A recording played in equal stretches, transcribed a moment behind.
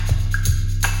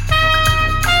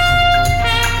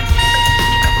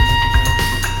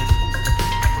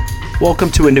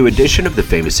Welcome to a new edition of the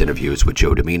Famous Interviews with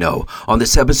Joe Domino. On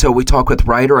this episode, we talk with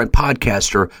writer and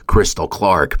podcaster Krystal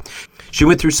Clark. She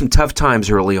went through some tough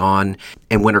times early on,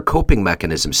 and when her coping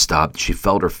mechanism stopped, she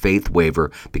felt her faith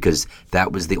waver because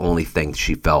that was the only thing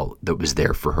she felt that was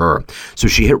there for her. So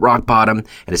she hit rock bottom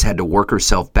and has had to work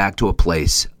herself back to a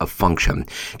place of function.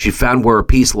 She found where her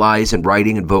peace lies in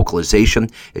writing and vocalization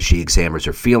as she examines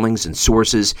her feelings and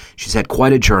sources. She's had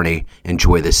quite a journey.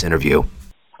 Enjoy this interview.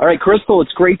 All right, Krystal,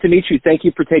 it's great to meet you. Thank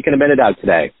you for taking a minute out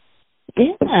today.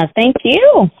 Yeah, thank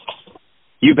you.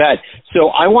 You bet. So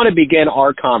I want to begin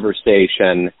our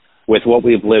conversation with what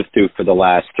we've lived through for the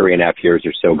last 3.5 years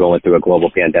or so, going through a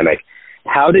global pandemic.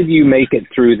 How did you make it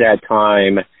through that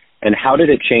time, and how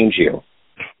did it change you?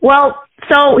 Well,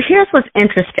 so here's what's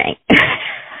interesting.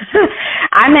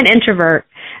 I'm an introvert,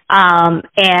 and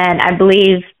I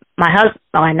believe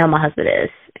I know my husband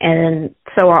is, and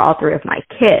so are all three of my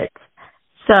kids.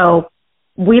 So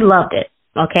we loved it,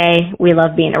 okay? We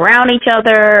loved being around each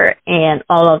other and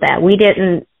all of that. We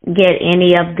didn't get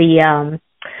any of the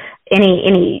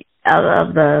any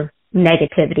of the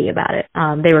negativity about it.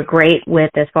 They were great with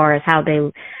as far as how they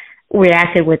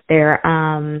reacted with their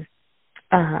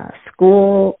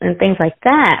school and things like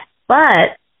that.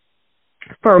 But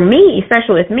for me,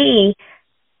 especially with me,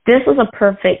 this was a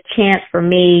perfect chance for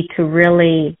me to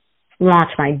really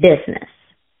launch my business.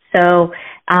 So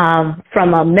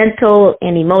from a mental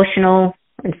and emotional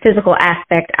and physical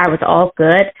aspect, I was all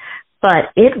good,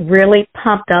 but it really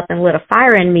pumped up and lit a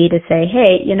fire in me to say,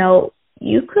 hey,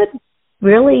 you could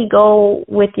really go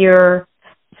with your,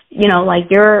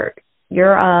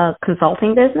 your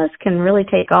consulting business can really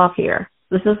take off here.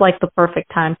 This is like the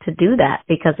perfect time to do that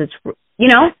because it's,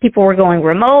 people were going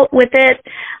remote with it,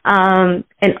 and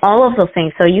all of those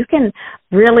things. So you can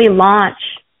really launch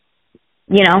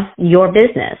your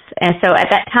business. And so at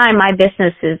that time, my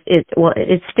business it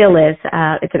still is.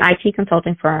 It's an IT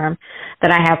consulting firm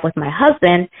that I have with my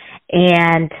husband,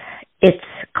 and it's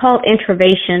called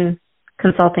Introvation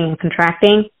Consulting and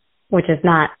Contracting, which is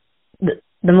not the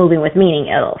Moving with Meaning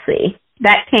LLC.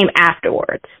 That came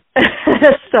afterwards.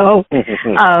 So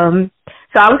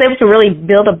I was able to really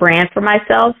build a brand for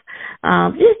myself,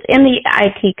 just in the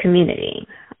IT community.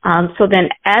 So then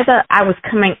as I was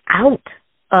coming out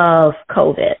of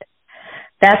COVID,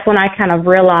 that's when I kind of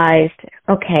realized,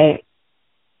 okay,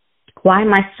 why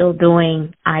am I still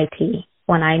doing IT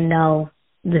when I know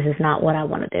this is not what I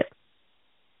want to do?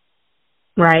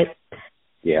 Right?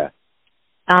 Yeah.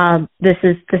 This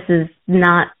is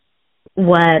not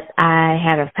what I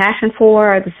had a passion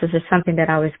for. This is just something that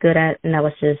I was good at and I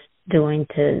was just doing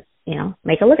to,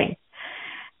 make a living.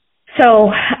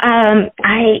 So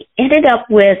I ended up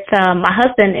with my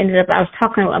husband. I was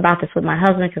talking about this with my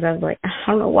husband because I was like, I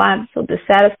don't know why I'm so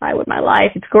dissatisfied with my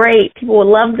life. It's great. People would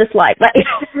love this life.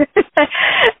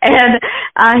 And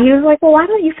he was like, well, why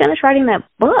don't you finish writing that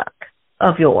book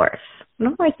of yours? And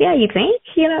I'm like, yeah, you think?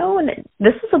 And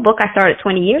this is a book I started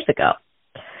 20 years ago.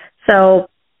 So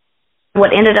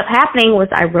what ended up happening was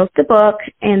I wrote the book,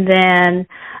 and then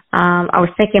I was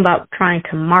thinking about trying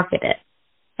to market it.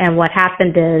 And what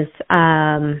happened is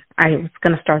I was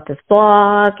going to start this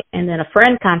blog, and then a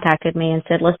friend contacted me and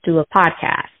said, let's do a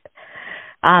podcast.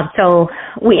 So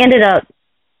we ended up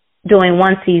doing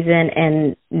one season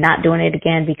and not doing it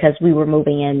again because we were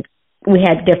moving in. We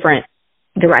had different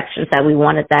directions that we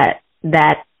wanted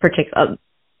that particular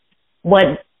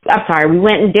we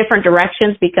went in different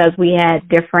directions because we had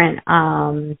different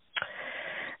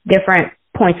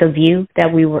points of view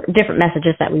different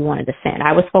messages that we wanted to send.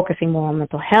 I was focusing more on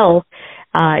mental health.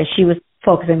 She was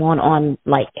focusing on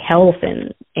like health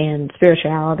and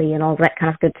spirituality and all that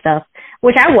kind of good stuff,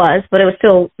 which I was, but it was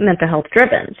still mental health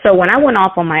driven. So when I went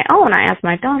off on my own, I asked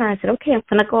my daughter, I said, okay, I'm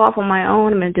going to go off on my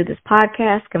own. I'm going to do this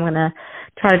podcast. I'm going to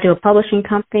try to do a publishing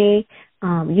company,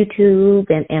 YouTube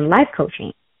and life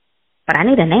coaching, but I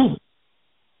need a name.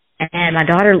 And my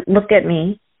daughter looked at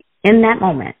me in that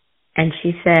moment and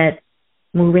she said,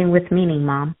 Moving with Meaning,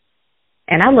 Mom.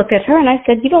 And I looked at her and I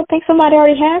said, you don't think somebody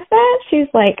already has that? She's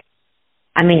like,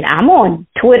 I'm on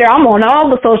Twitter. I'm on all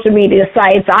the social media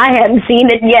sites. I haven't seen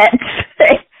it yet.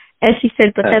 And she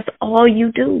said, but that's all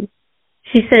you do.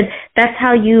 She said, that's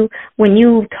how when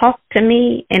you talk to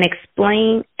me and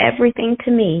explain everything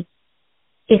to me,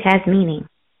 it has meaning.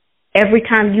 Every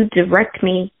time you direct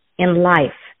me in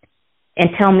life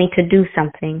and tell me to do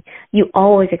something, you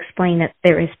always explain that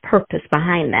there is purpose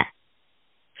behind that.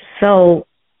 So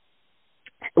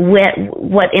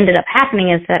what ended up happening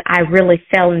is that I really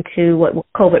fell into what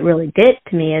COVID really did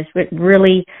to me is it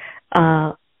really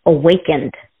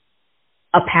awakened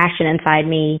a passion inside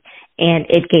me, and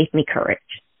it gave me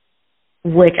courage.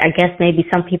 which I guess maybe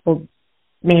some people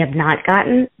may have not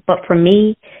gotten, but for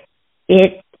me,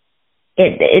 it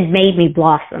made me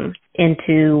blossom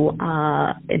into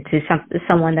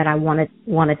someone that I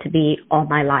wanted to be all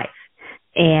my life,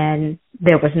 and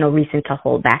there was no reason to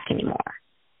hold back anymore.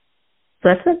 So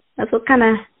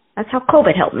that's how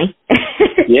COVID helped me.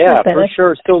 Yeah, for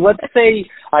sure. So let's say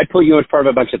I put you in front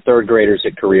of a bunch of third graders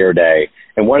at Career Day,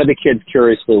 and one of the kids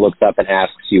curiously looks up and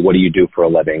asks you, "What do you do for a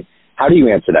living?" How do you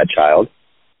answer that child?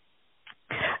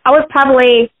 I would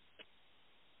probably,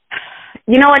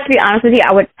 you know what, to be honest with you,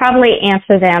 I would probably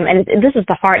answer them, and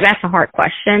that's a hard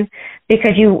question,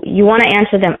 because you want to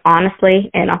answer them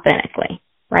honestly and authentically,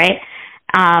 right?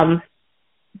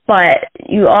 But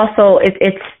you also,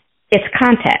 it's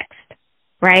context,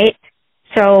 right?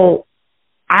 So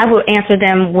I would answer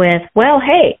them with, well,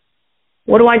 hey,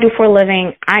 what do I do for a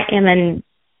living? I am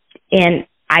in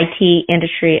IT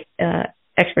industry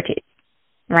expertise,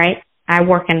 right? I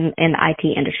work in the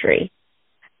IT industry.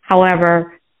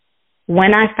 However,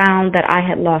 when I found that I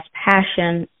had lost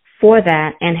passion for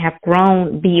that and have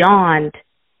grown beyond,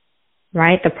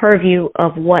 right, the purview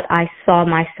of what I saw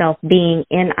myself being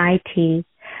in IT,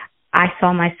 I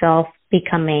saw myself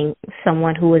becoming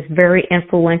someone who was very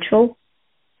influential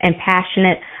and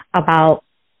passionate about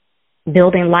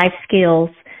building life skills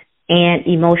and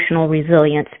emotional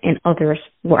resilience in others,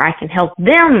 where I can help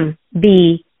them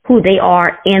be who they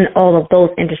are in all of those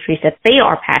industries that they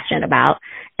are passionate about.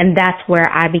 And that's where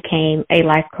I became a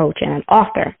life coach and an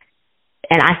author.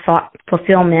 And I sought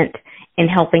fulfillment in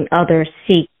helping others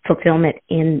seek fulfillment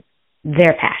in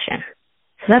their passion.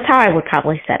 So that's how I would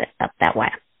probably set it up that way.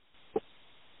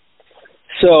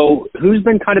 So who's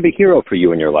been kind of a hero for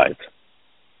you in your life?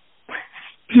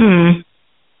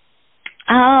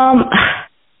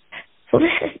 So this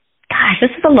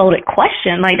is a loaded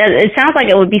question. Like, it sounds like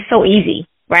it would be so easy,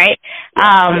 right?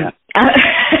 Yeah.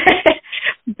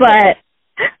 But,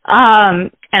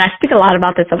 and I speak a lot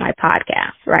about this on my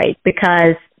podcast, right?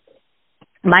 Because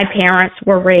my parents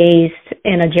were raised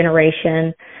in a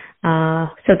generation,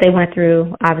 so they went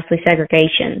through, obviously,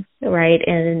 segregation, right?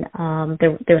 And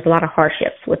there was a lot of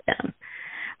hardships with them.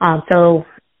 So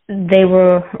they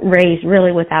were raised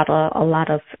really without a lot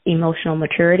of emotional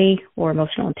maturity or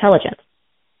emotional intelligence.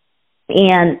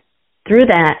 And through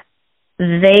that,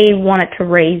 they wanted to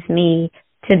raise me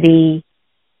to be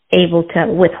able to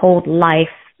withhold life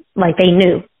like they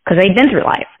knew, because they've been through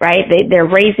life, right? They're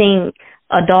raising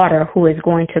a daughter who is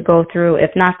going to go through,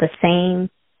 if not the same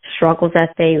struggles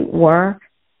that they were,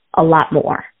 a lot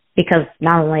more. Because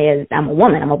not only is I'm a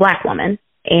woman, I'm a Black woman,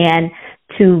 and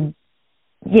to,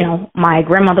 you know, my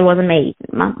grandmother was a maid.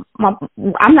 I'm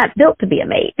not built to be a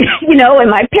maid, you know, and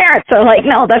my parents are like,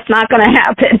 no, that's not going to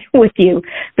happen with you,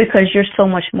 because you're so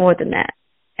much more than that.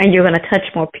 And you're going to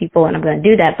touch more people, and I'm going to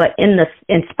do that. But in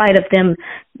spite of them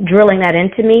drilling that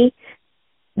into me,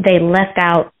 they left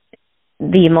out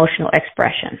the emotional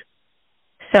expression.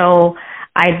 So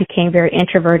I became very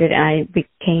introverted, and I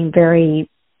became very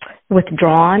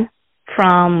withdrawn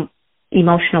from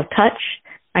emotional touch.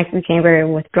 I became very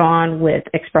withdrawn with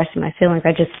expressing my feelings.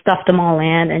 I just stuffed them all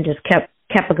in and just kept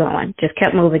going, just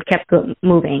kept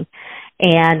moving.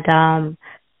 And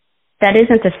that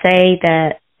isn't to say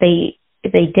that they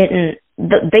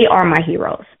are my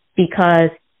heroes,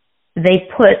 because they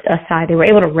put aside, they were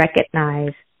able to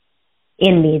recognize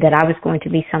in me that I was going to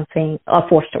be something, a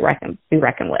force to be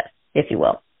reckoned with, if you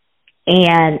will.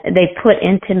 And they put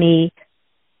into me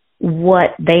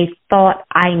what they thought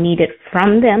I needed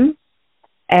from them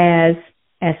as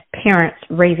parents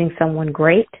raising someone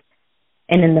great.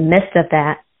 And in the midst of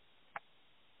that,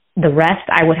 the rest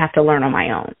I would have to learn on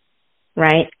my own,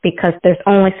 right? Because there's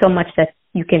only so much that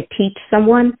you can teach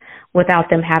someone without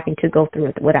them having to go through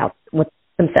it with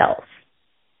themselves,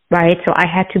 right? So I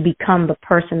had to become the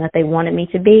person that they wanted me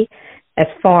to be as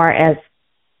far as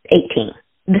 18.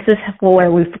 This is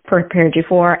where we've prepared you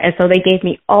for. And so they gave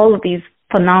me all of these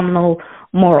phenomenal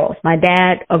morals. My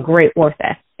dad, a great work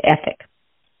ethic,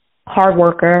 hard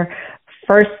worker,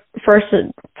 first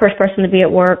person to be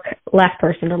at work, last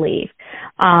person to leave.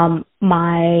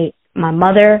 My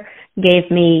mother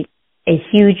gave me a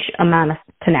huge amount of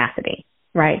tenacity,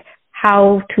 right?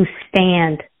 How to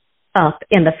stand up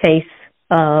in the face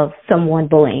of someone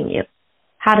bullying you,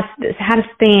 how to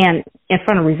stand in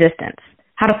front of resistance,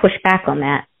 how to push back on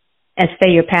that and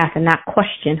stay your path and not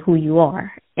question who you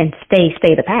are and stay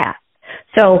the path.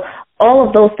 So all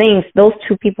of those things, those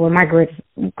two people are my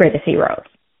greatest heroes,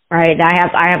 right?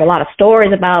 I have a lot of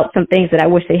stories about some things that I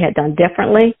wish they had done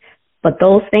differently, but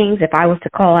those things, if I was to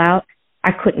call out,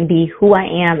 I couldn't be who I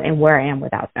am and where I am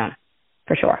without them,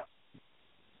 for sure.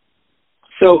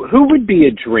 So who would be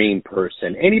a dream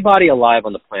person? Anybody alive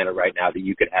on the planet right now that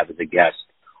you could have as a guest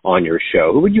on your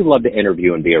show? Who would you love to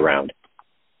interview and be around?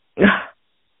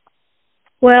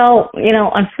 Well,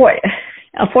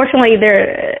 unfortunately,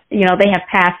 they have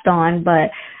passed on, but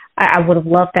I would have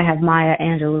loved to have Maya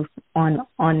Angelou on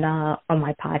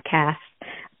my podcast.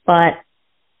 But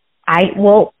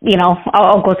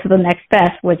I'll go to the next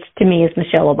best, which to me is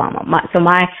Michelle Obama.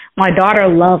 My daughter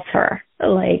loves her.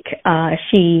 Like,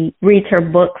 she reads her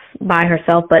books by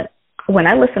herself, but when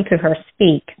I listen to her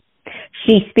speak,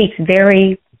 she speaks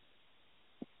very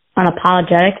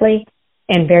unapologetically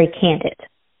and very candid.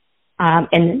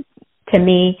 And to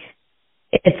me,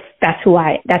 that's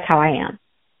how I am.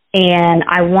 And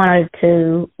I wanted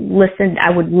to listen.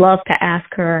 I would love to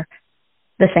ask her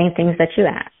the same things that you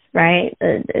asked, right?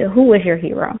 Who was your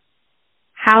hero?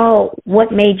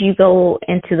 What made you go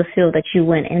into the field that you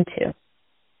went into?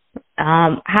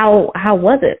 How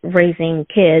was it raising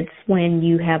kids when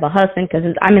you have a husband?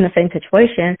 Because I'm in the same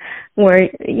situation where,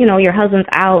 your husband's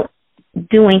out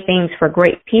doing things for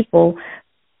great people,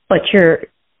 but you're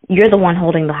the one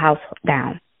holding the house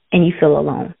down and you feel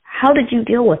alone. How did you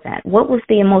deal with that? What was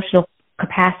the emotional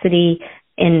capacity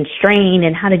and strain,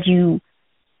 and how did you,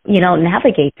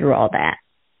 navigate through all that?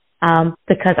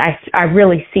 Because I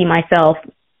really see myself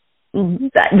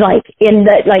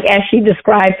as she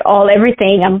describes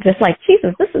everything, I'm just like,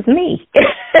 Jesus, this is me.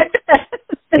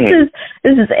 This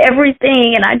is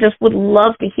everything, and I just would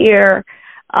love to hear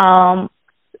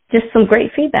just some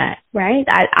great feedback, right?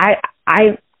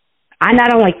 I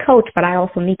not only coach, but I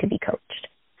also need to be coached.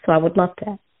 So I would love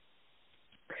that.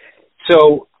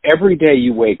 So every day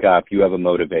you wake up, you have a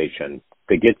motivation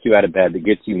that gets you out of bed, that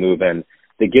gets you moving,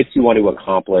 that gets you want to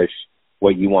accomplish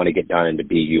what you want to get done and to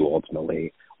be you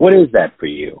ultimately. What is that for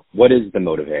you? What is the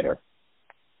motivator?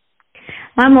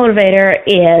 My motivator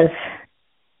is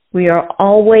we are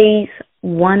always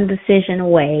one decision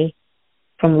away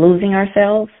from losing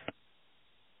ourselves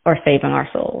or saving our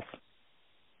souls.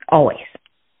 Always.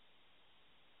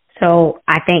 So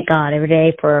I thank God every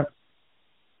day for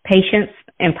patience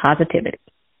and positivity,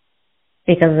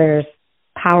 because there's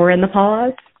power in the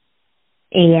pause,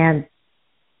 and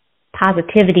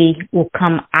positivity will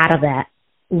come out of that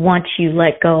once you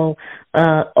let go,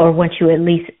 or once you at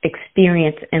least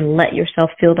experience and let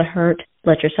yourself feel the hurt,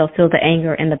 let yourself feel the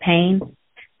anger and the pain,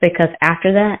 because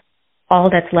after that, all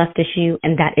that's left is you,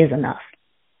 and that is enough.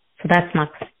 So that's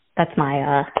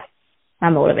my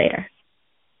motivator.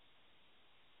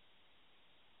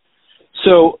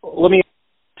 So let me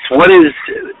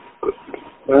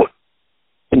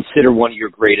consider one of your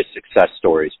greatest success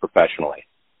stories professionally?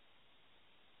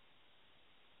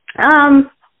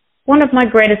 One of my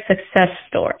greatest success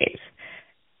stories.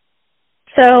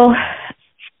 So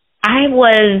I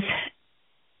was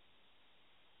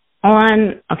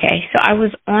on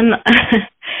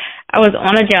I was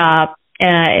on a job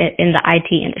in the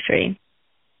IT industry,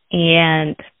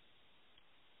 and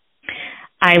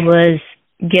I was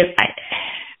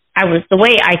the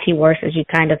way IT works is you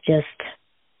kind of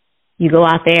you go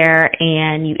out there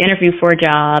and you interview for a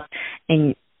job,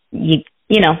 and you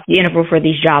interview for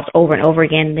these jobs over and over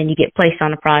again, and then you get placed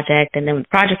on a project, and then when the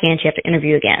project ends, you have to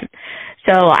interview again.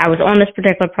 So I was on this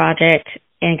particular project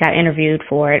and got interviewed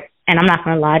for it, and I'm not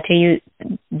going to lie to you,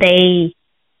 they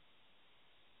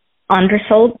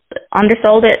undersold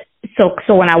it.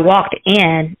 So when I walked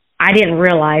in, I didn't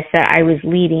realize that I was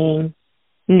leading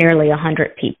nearly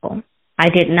 100 people. I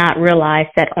did not realize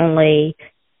that only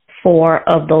 4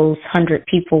 of those 100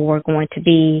 people were going to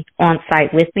be on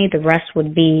site with me. The rest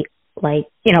would be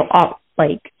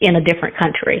in a different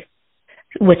country,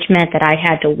 which meant that I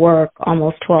had to work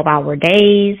almost 12-hour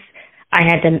days. I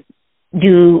had to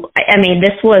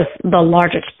this was the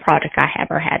largest project I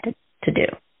ever had to do.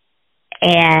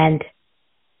 And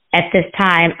at this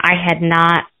time, I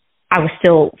was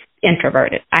still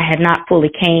introverted. I had not fully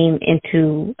came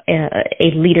into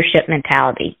a leadership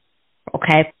mentality.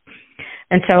 Okay.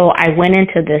 And so I went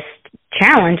into this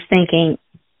challenge thinking,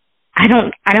 I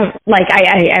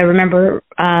remember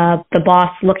the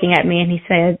boss looking at me, and he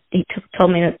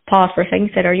told me to pause for a second.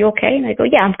 He said, "Are you okay?" And I go,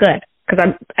 "Yeah, I'm good."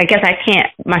 Because I guess I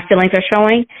can't, my feelings are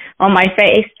showing on my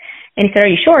face. And he said, "Are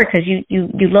you sure? Because you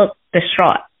look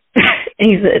distraught."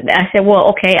 And I said, "Well,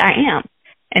 okay, I am."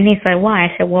 And he said, "Why?"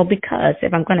 I said, "Well, because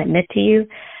if I'm going to admit to you,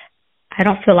 I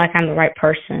don't feel like I'm the right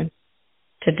person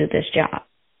to do this job.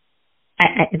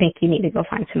 I think you need to go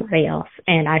find somebody else.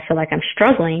 And I feel like I'm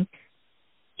struggling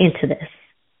into this."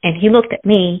 And he looked at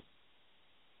me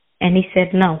and he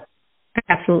said, "No,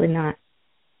 absolutely not.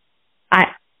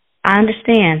 I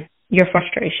understand your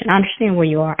frustration. I understand where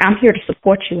you are. I'm here to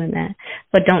support you in that.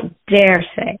 But don't dare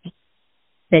say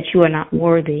that you are not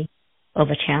worthy of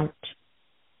a challenge.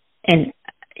 And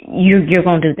you're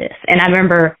going to do this. And I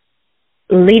remember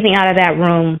leaving out of that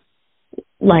room,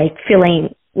 like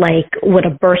feeling like with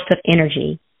a burst of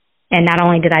energy. And not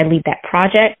only did I lead that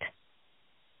project,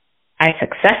 I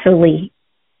successfully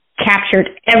captured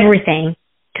everything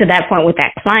to that point with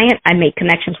that client. I made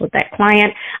connections with that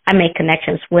client. I made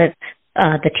connections with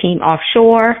the team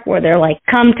offshore where they're like,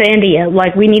 come to India.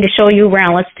 Like, we need to show you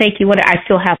around. Let's take you. I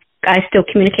still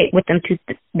communicate with them to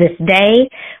this day.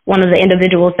 One of the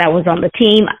individuals that was on the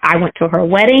team, I went to her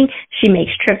wedding. She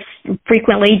makes trips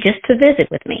frequently just to visit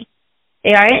with me.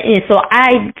 All right? And so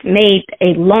I made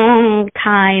a long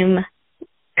time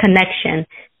connection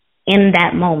in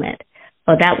that moment.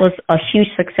 So that was a huge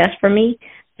success for me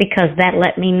because that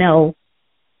let me know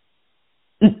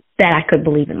that I could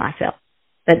believe in myself,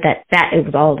 that it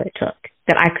was all it took,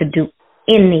 that I could do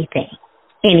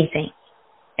anything,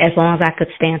 as long as I could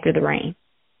stand through the rain.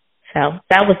 So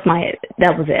that was it.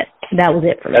 That was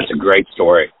it for me. That's a great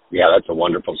story. Yeah, that's a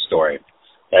wonderful story.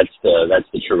 That's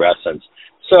the true essence.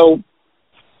 So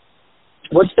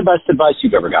what's the best advice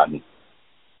you've ever gotten?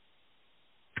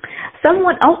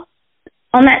 Someone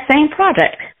on that same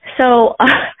project. So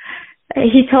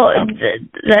he told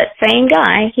that same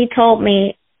guy, he told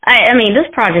me, I mean, this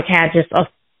project had just a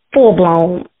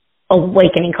full-blown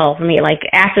awakening call for me. Like,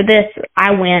 after this,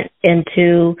 I went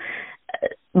into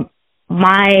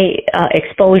my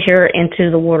exposure into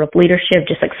the world of leadership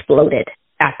just exploded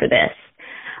after this.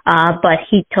 But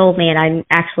he told me, and I'm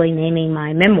actually naming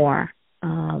my memoir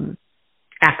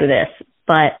after this,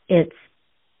 but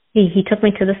he took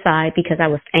me to the side because I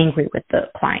was angry with the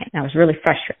client. I was really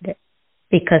frustrated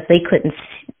because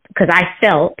because I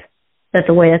felt that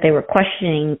the way that they were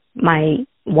questioning my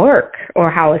work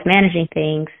or how I was managing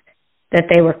things, that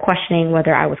they were questioning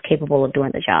whether I was capable of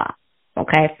doing the job.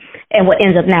 Okay. And what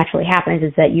ends up naturally happening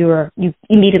is that you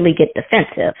immediately get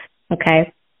defensive.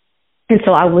 Okay. And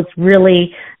so I was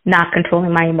really not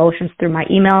controlling my emotions through my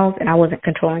emails, and I wasn't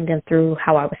controlling them through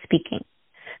how I was speaking.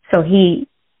 So he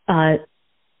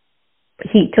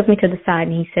took me to the side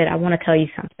and he said, I want to tell you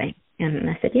something. And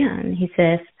I said, yeah. And he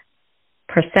says,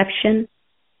 perception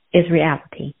is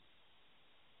reality.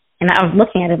 And I was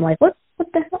looking at him like, what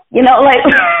the hell? You know, like,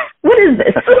 what is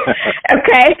this?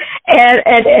 Okay.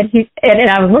 And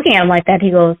I was looking at him like that. He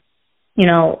goes, you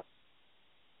know,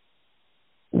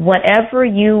 whatever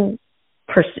you're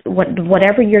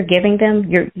giving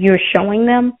them, you're showing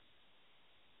them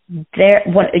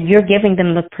you're giving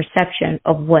them the perception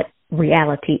of what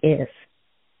reality is.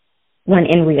 When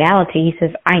in reality, he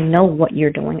says, I know what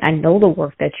you're doing. I know the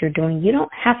work that you're doing. You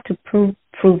don't have to prove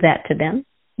that to them.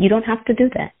 You don't have to do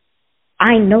that.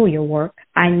 I know your work.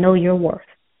 I know your worth.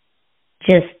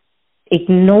 Just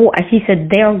ignore, as he said,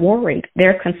 they're worried.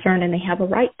 They're concerned, and they have a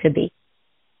right to be.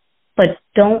 But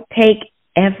don't take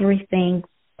everything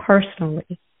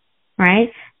personally, right?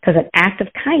 Because an act of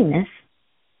kindness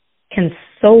can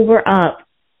sober up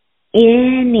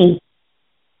any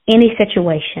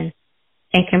situation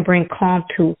and can bring calm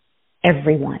to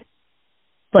everyone.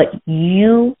 But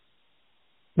you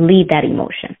lead that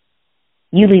emotion.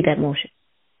 You lead that emotion.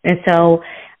 And so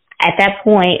at that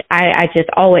point, I just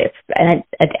always, and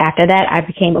after that, I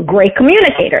became a great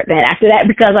communicator then after that,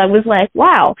 because I was like,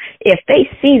 wow, if they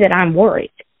see that I'm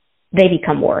worried, they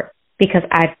become worried because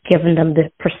I've given them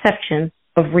the perception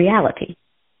of reality.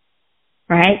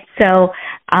 Right? So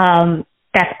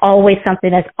that's always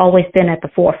something that's always been at the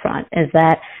forefront, is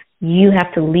that you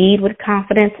have to lead with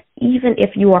confidence even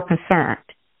if you are concerned.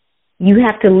 You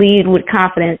have to lead with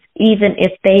confidence even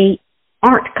if they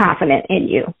aren't confident in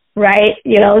you, right?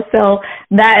 You know, so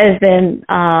that has been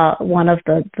one of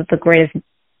the greatest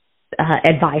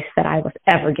advice that I was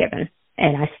ever given,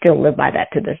 and I still live by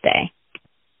that to this day.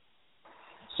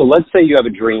 So let's say you have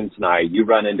a dream tonight. You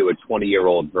run into a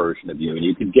 20-year-old version of you, and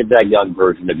you could give that young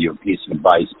version of you a piece of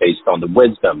advice based on the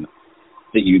wisdom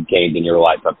that you've gained in your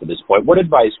life up to this point. What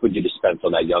advice would you dispense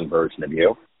on that young version of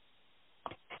you?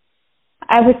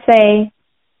 I would say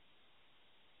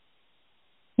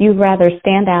you'd rather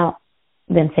stand out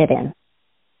than fit in.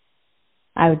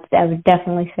 I would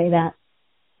definitely say that.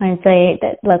 I'd say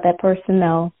that, let that person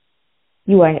know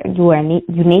you are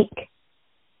unique.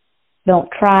 Don't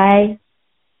try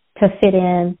to fit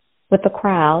in with the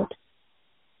crowd,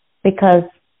 because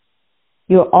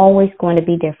you're always going to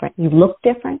be different. You look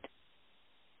different.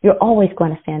 You're always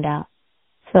going to stand out.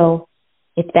 So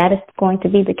if that is going to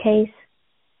be the case,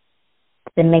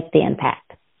 then make the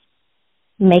impact.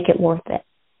 Make it worth it.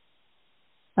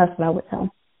 That's what I would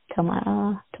tell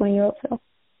my 20-year-old self.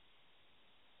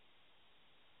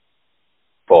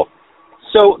 Cool.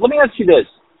 So let me ask you this.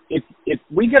 if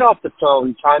we get off the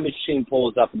phone, time machine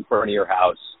pulls up in front of your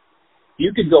house,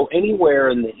 you could go anywhere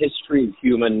in the history of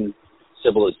human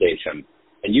civilization,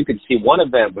 and you could see one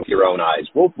event with your own eyes.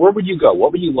 Where would you go?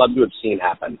 What would you love to have seen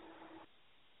happen?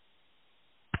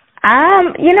 I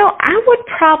would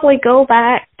probably go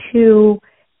back to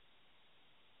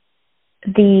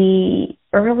the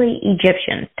early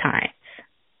Egyptian times,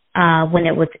 when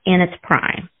it was in its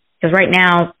prime. Because right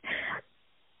now,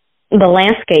 the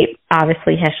landscape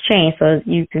obviously has changed, so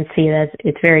you can see that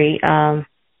it's very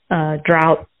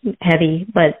drought heavy.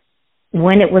 But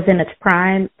when it was in its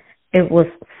prime, it was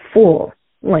full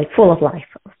of life,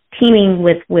 teeming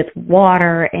with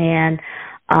water, and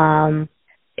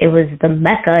it was the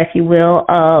mecca, if you will,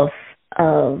 of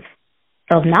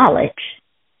knowledge.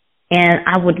 And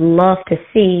I would love to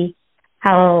see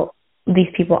how these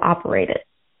people operated,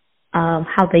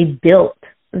 how they built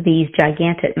these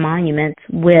gigantic monuments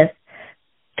with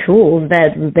tools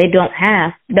that they don't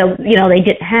have, that they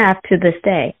didn't have to this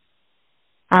day.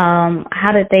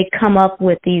 How did they come up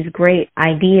with these great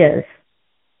ideas?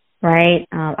 Right?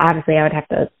 Obviously, I would have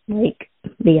to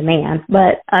be a man,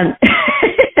 but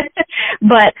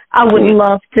but I would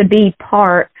love to be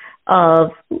part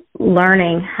of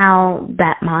learning how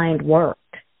that mind worked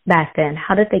back then.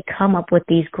 How did they come up with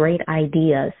these great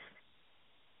ideas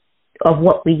of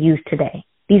what we use today?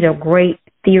 These are great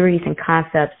theories and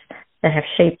concepts that have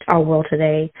shaped our world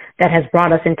today, that has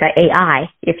brought us into AI,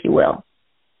 if you will.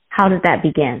 How did that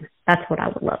begin? That's what I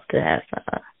would love to have.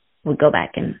 We'll go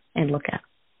back and look at.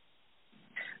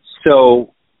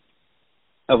 So,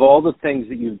 of all the things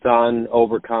that you've done,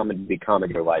 overcome, and become in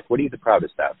your life, what are you the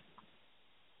proudest of?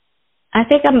 I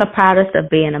think I'm the proudest of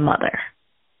being a mother.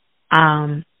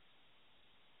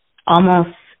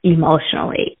 Almost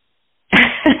emotionally.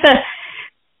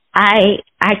 I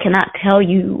cannot tell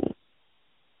you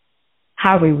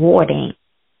how rewarding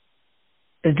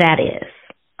that is,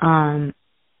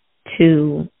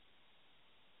 to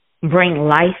bring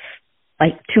life,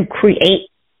 to create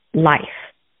life,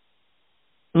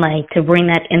 to bring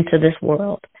that into this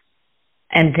world,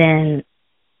 and then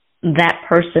that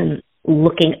person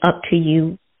looking up to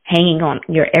you, hanging on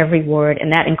your every word,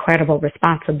 and that incredible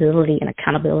responsibility and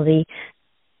accountability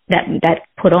that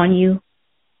put on you,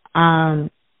 and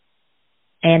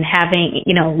having,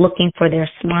 looking for their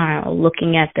smile,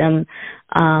 looking at them,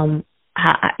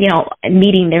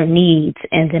 meeting their needs,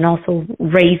 and then also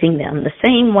raising them the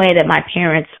same way that my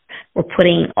parents were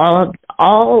putting all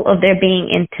of their being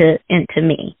into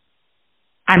me.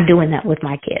 I'm doing that with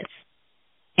my kids.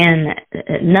 And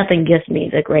nothing gives me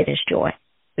the greatest joy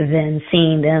than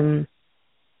seeing them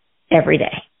every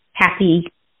day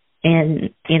happy.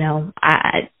 And,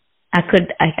 I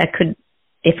could,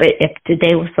 if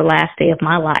today was the last day of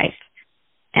my life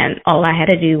and all I had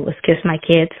to do was kiss my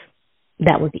kids,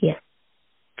 that would be it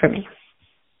for me.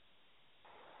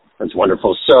 That's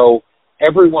wonderful. So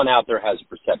everyone out there has a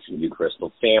perception of you,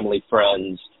 Krystal. Family,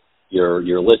 friends,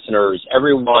 your listeners,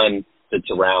 everyone that's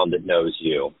around that knows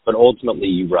you. But ultimately,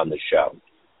 you run the show.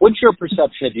 What's your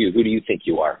perception of you? Who do you think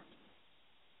you are?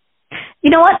 You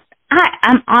know what?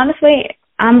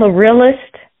 I'm the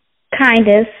realest,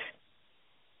 kindest,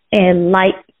 and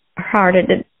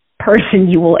light-hearted person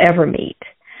you will ever meet.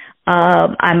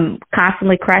 I'm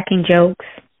constantly cracking jokes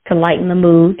to lighten the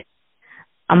mood.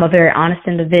 I'm a very honest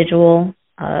individual,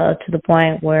 to the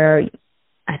point where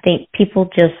I think people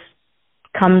just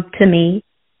come to me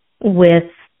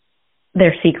with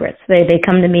their secrets. They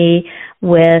come to me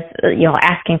with,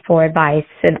 asking for advice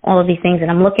and all of these things.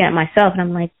 And I'm looking at myself and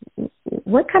I'm like,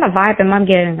 what kind of vibe am I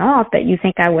getting off that you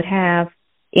think I would have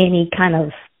any kind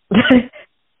of,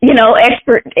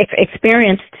 expert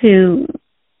experience to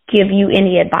give you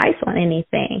any advice on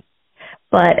anything?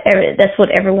 But that's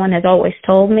what everyone has always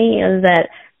told me, is that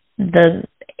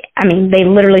they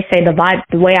literally say the vibe,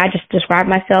 the way I just describe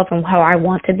myself and how I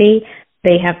want to be,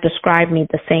 they have described me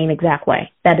the same exact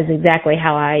way. That is exactly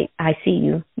how I see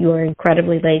you. You are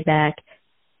incredibly laid back,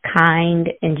 kind,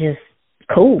 and just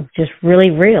cool, just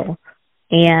really real.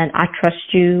 And I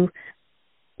trust you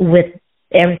with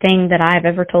everything that I've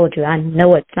ever told you. I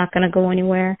know it's not going to go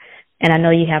anywhere, and I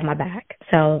know you have my back.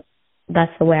 So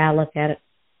that's the way I look at it.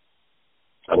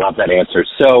 I love that answer.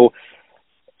 So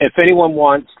if anyone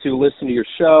wants to listen to your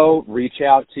show, reach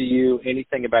out to you,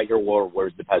 anything about your world,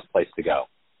 where's the best place to go?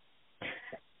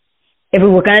 If we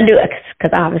were going to do it,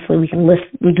 because obviously we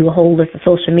do a whole list of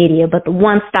social media, but the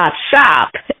one-stop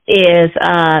shop is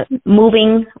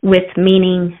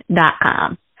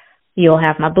movingwithmeaning.com. You'll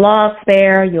have my blogs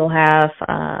there. You'll have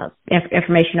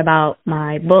information about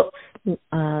my books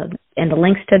and the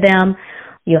links to them.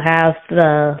 You'll have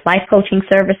the life coaching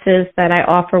services that I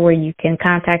offer where you can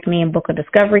contact me and book a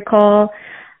discovery call.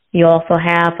 You also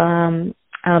have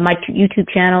my YouTube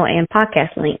channel and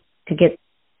podcast link to get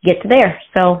to there.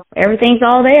 So everything's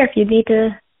all there if you need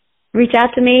to reach out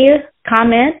to me,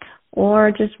 comment,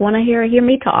 or just want to hear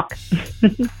me talk.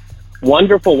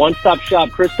 Wonderful. One-stop shop.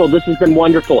 Krystal, this has been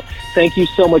wonderful. Thank you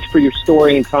so much for your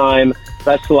story and time.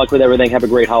 Best of luck with everything. Have a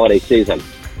great holiday season.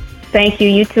 Thank you.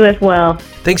 You too as well.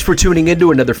 Thanks for tuning in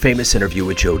to another famous interview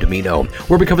with Joe Dimino,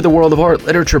 where we cover the world of art,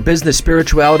 literature, business,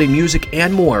 spirituality, music,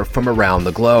 and more from around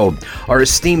the globe. Our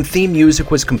esteemed theme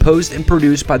music was composed and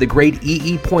produced by the great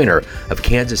E.E. Pointer of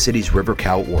Kansas City's River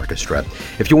Cow Orchestra.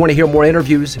 If you want to hear more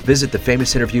interviews, visit the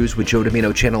Famous Interviews with Joe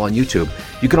Dimino channel on YouTube.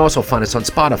 You can also find us on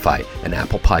Spotify and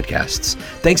Apple Podcasts.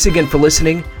 Thanks again for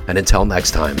listening, and until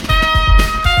next time.